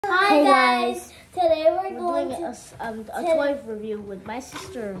Hi guys. Today we're going doing to a toy review with my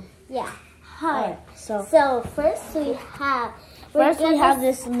sister. yeah. Hi. So first we have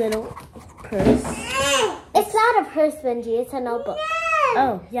this little purse. It's not a purse, Benji. It's a notebook.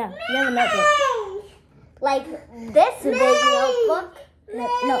 Oh yeah, we have a notebook. Like this big notebook.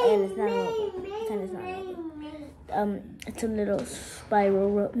 No, and it's not a notebook. It's not a notebook. It's a little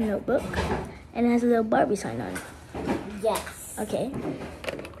spiral notebook, and it has a little Barbie sign on it. Yes. Okay.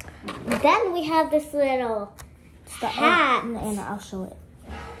 Then we have this little hat. And I'll show it.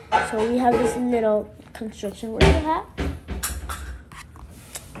 So we have this little construction worker hat.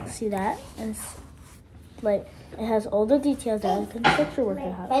 See that? And it's like it has all the details that a construction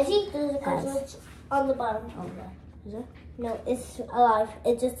worker hat. Benji, there's a construction on the bottom. Oh yeah. Is it? No, it's alive.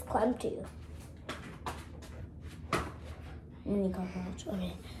 It just climbed to you. Cockroach.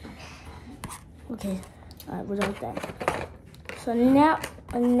 Okay. Okay. Alright, we're done with that. So now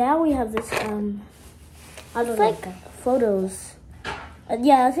we have this it's like photos.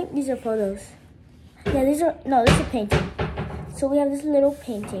 Yeah, I think these are photos. Yeah, this is a painting. So we have this little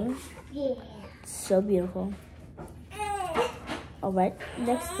painting. Yeah. So beautiful. Alright,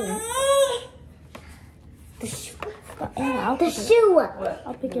 next thing. The shoe. I'll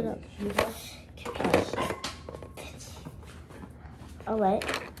pick it up. Alright.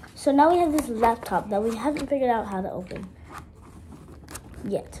 So now we have this laptop that we haven't figured out how to open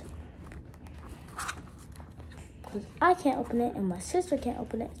yet. Because I can't open it and my sister can't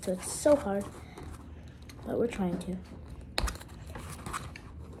open it, so it's so hard. But we're trying to.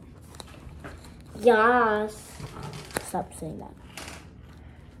 Yes. Stop saying that.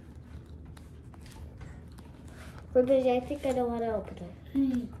 But Benji, I think I know how to open it.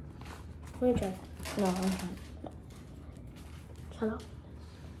 Let me try. No, I'm trying. No.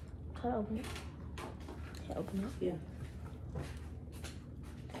 Try to open it. Can't open it. Yeah.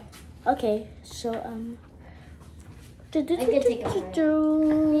 Okay, so I can take it.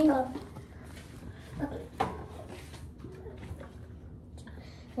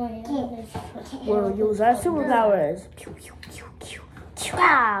 We'll use our superpowers.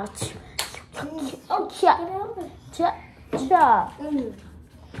 Oh, cha.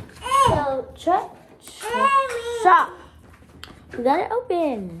 We got it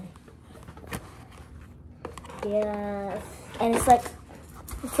open. Yes. And it's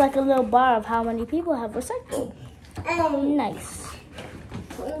like a little bar of how many people have recycled. Nice.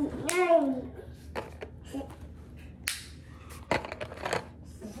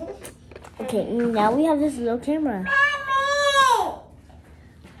 Okay, now we have this little camera.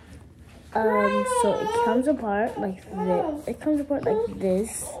 So it comes apart like this. It comes apart like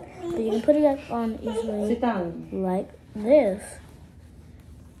this. But you can put it back on easily. Sit down. Like this.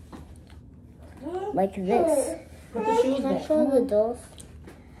 Like this. Put the shoes Can I back. show the dolls?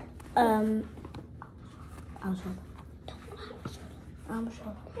 I'll show them.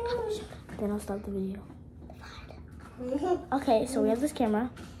 Then I'll stop the video. Okay, so we have this camera.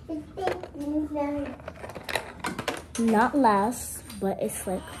 Not last, but it's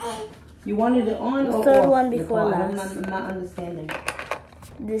like You wanted it on or third off, one before Nicole? last. I'm not understanding.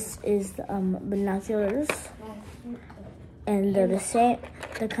 this is the binoculars, and they're the same.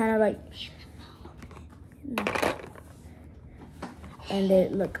 They're kind of like, and they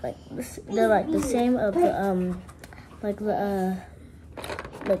look like this. They're like the same of the like the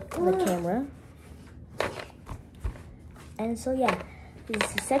camera. And so yeah, this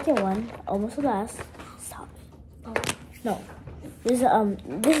is the second one, almost the last. Stop. No, this is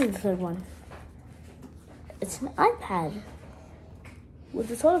the third one. It's an iPad with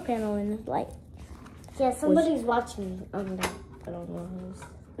a solar panel and a light. Yeah, somebody's watching on that. I don't know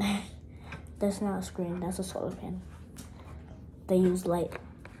who's. That's not a screen. That's a solar panel. They use light.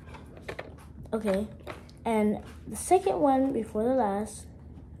 Okay, and the second one before the last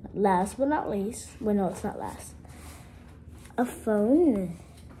but not least. Well, no, it's not last. A phone.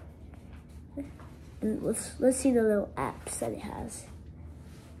 And let's see the little apps that it has.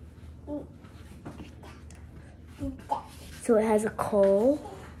 So it has a coal.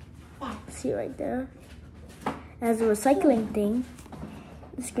 See it right there. It has a recycling thing.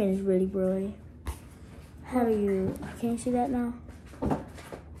 The screen is really blurry. How do you? Can you see that now?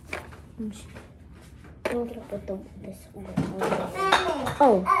 I'm gonna put this one.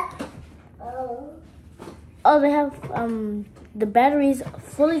 Oh, they have the batteries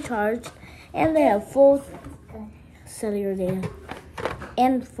fully charged, and they have full cellular data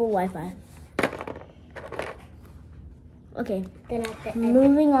and full Wi-Fi. Okay, Then at the end,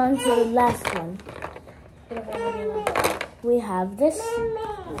 moving on to the last one. We have this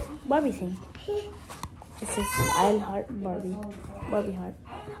Barbie thing. It says I heart Barbie. Barbie heart.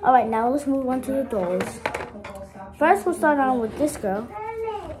 All right, now let's move on to the dolls. First, we'll start on with this girl.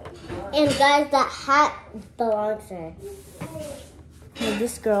 And guys, that hat belongs to her. With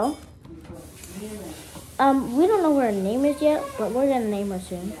this girl. We don't know what her name is yet, but we're gonna name her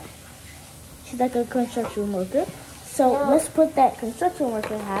soon. She's like a construction worker. So let's put that construction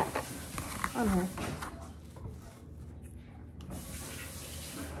worker hat on her.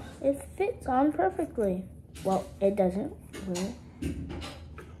 It fits on perfectly. Well, it doesn't. Really.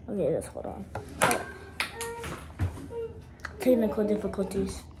 Okay, let's hold on. Technical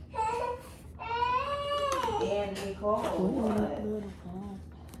difficulties. And Nicole.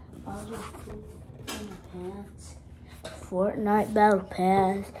 Fortnite Battle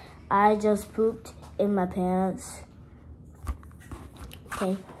Pass. I just pooped in my pants.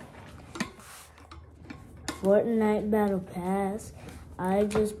 Okay. Fortnite Battle Pass. I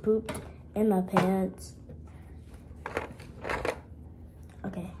just pooped in my pants.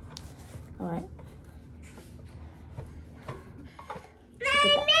 Okay. Alright.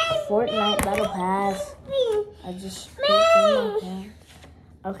 Fortnite Battle Pass. I just pooped in my pants.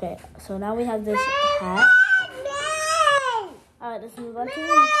 Okay, so now we have this hat. Alright, let's move on to the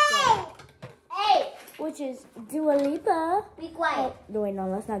next one. Hey! Which is Dua Lipa. Be quiet. No, wait, no,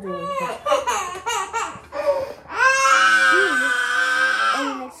 let's not do Dua Lipa. She's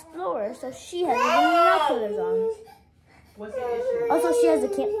an explorer, so she has binoculars on. What's the issue? Also, she has a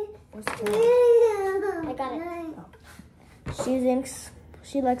what's the camera? I got it.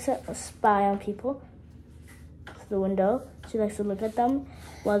 She likes to spy on people through the window. She likes to look at them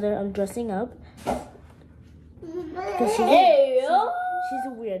while they're dressing up. Because she's a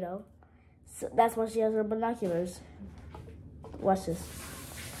weirdo. So that's why she has her binoculars. Watch this.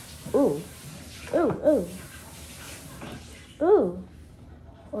 Ooh. Ooh, ooh. Ooh.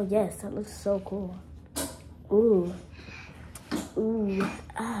 Oh, yes, that looks so cool. Ooh. Ooh.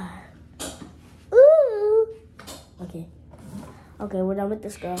 Ah. Ooh. Okay. Okay, we're done with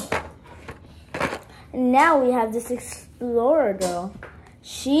this girl. And now we have this explorer girl.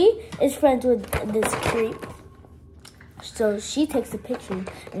 She is friends with this creep. So she takes a picture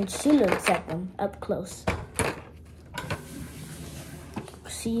and she looks at them up close.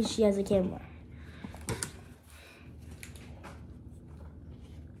 See, she has a camera.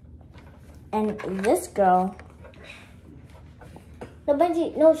 And this girl. No,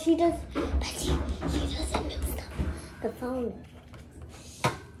 Benji, no, she does. Benji, she doesn't use the phone.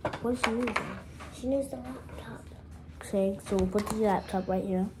 What is she using? She used the laptop. Okay, so we'll put the laptop right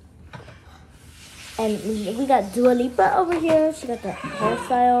here. And we got Dua Lipa over here. She got the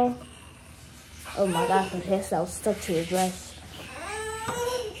hairstyle. Oh my gosh, her hairstyle stuck to her dress.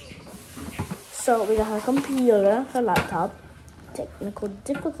 So we got her computer, her laptop. Technical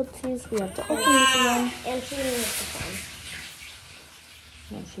difficulties. We have to open this one. And she needs the phone.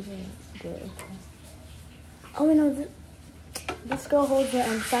 No, she didn't do it. Oh, we know this girl holds her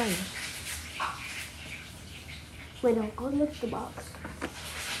own sign. Wait, no, go lift the box.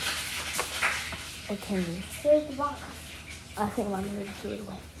 Or can you? Here's the box. I think I'm gonna throw it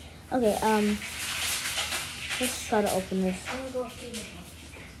away. Okay, let's try to open this. I'm gonna go through the box.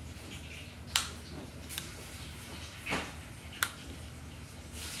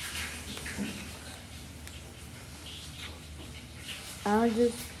 I'll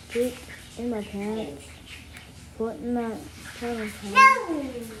just poop in my pants. Fortnite Battle Pass. No!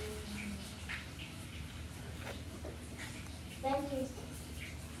 Benji,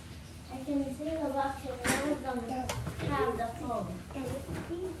 I can see the box and none of them have the phone.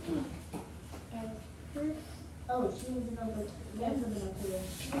 Oh, she was over there.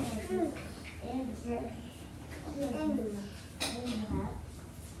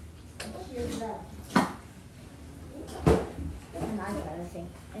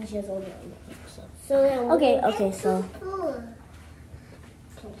 And she has all the So then Okay, so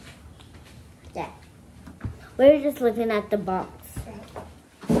yeah. We're just looking at the box.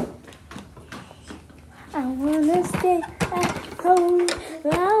 I wanna stay at home.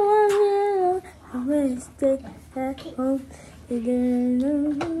 I wanna stay at home.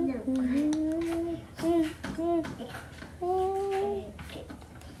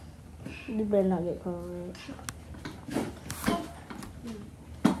 You better not get caught.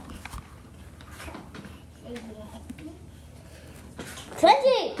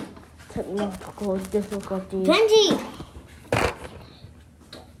 Benji! Technical difficulties. Benji!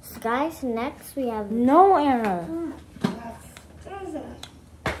 So guys, next we have No, Anna.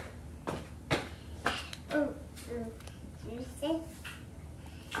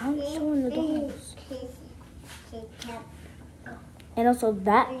 I'm showing the dolls. And also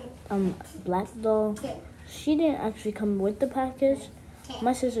that black doll, she didn't actually come with the package.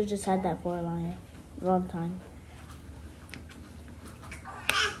 My sister just had that for a long time.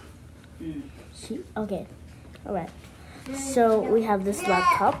 Okay, all right. So we have this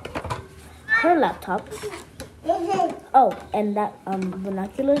laptop, her laptop. Oh, and that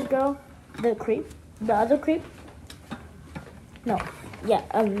binoculars girl, the other creep. No, yeah,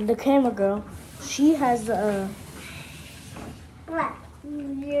 the camera girl. She has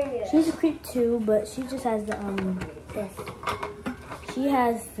she's a creep too, but she just has the this. She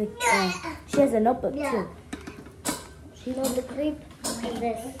has a notebook too. She knows the creep has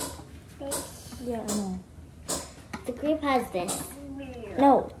this. Yeah, I know. The creep has this.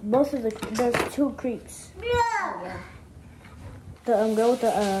 No, there's two creeps. The girl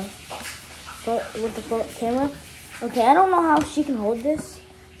with the camera. Okay, I don't know how she can hold this,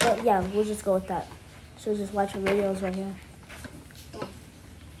 but yeah, we'll just go with that. So just watch her videos right here.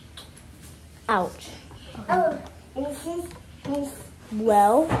 Ouch. Okay.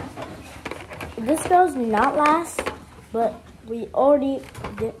 Well, this girl's not last, but we already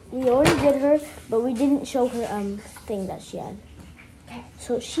did her, but we didn't show her thing that she had.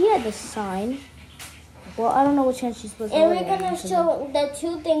 So she had the sign. Well, I don't know which hand she's supposed to hold. And we're gonna show the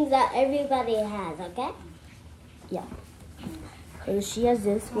two things that everybody has, okay? Yeah. So she has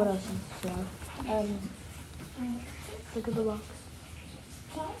this. What else does she have? Look at the box.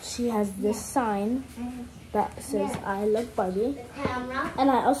 She has this sign that says "I love Barbie," Camera. and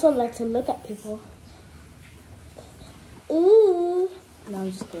I also like to look at people. Ooh. No,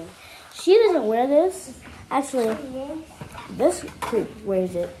 I'm just kidding. She doesn't wear this. Actually, this creep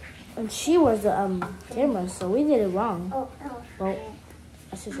wears it, and she wears the camera. So we did it wrong. Well,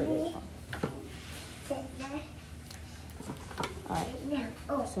 I should did it wrong.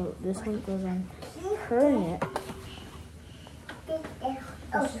 Alright. So this one goes on her neck.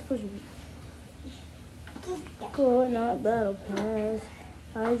 Cool, not battle pass.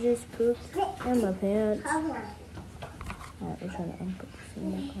 I just pooped in my pants. Alright, we're trying to put this in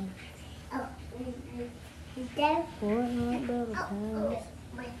my car. Fortnite battle pass.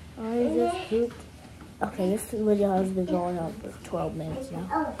 I just pooped. Okay, this video has been going on for 12 minutes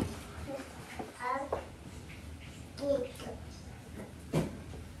now.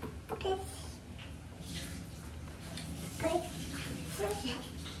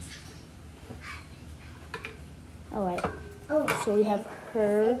 Alright, so we have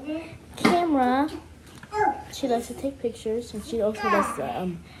her camera. She likes to take pictures, and she also likes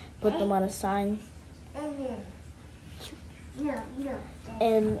to put them on a sign.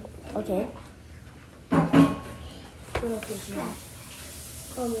 And, okay. What else is she have?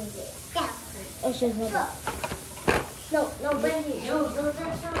 Oh, she has no. No, Brandy, no,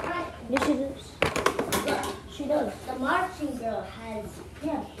 that's not right. Yes, she does. She does. The marching girl has,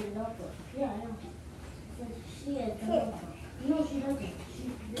 Yeah, she knows it. Yeah, I know. she has the notebook. No, she doesn't.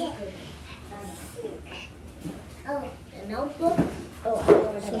 Oh, the notebook?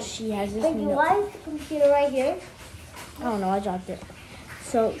 Oh, So she has this Wait, why is the computer right here? I don't know, I dropped it.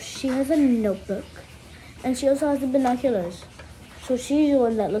 So she has a notebook, and she also has the binoculars. So she's the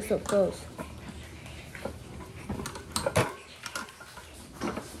one that looks up close.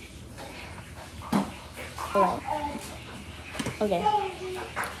 Alright. Okay.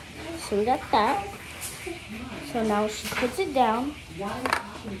 So we got that. So now she puts it down.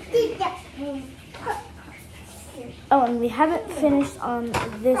 Oh, and we haven't finished on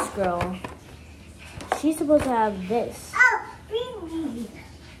this girl. She's supposed to have this.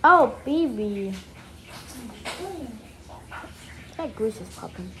 Oh, baby. That grease is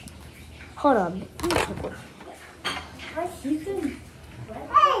popping. Hold on.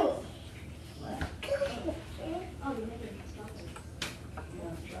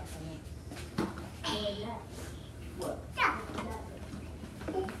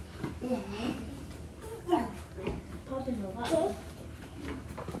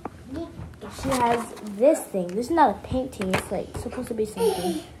 She has this thing. This is not a painting. It's like supposed to be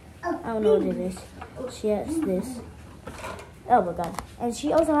something. I don't know what it is. She has this. Oh my god. And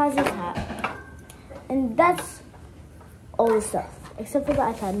she also has this hat. And that's all the stuff. Except for the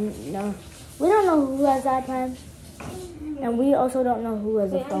iPad. No. We don't know who has the iPad. And we also don't know who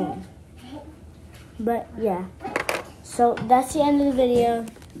has a phone. But yeah. So that's the end of the video.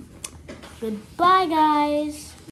 Goodbye, guys.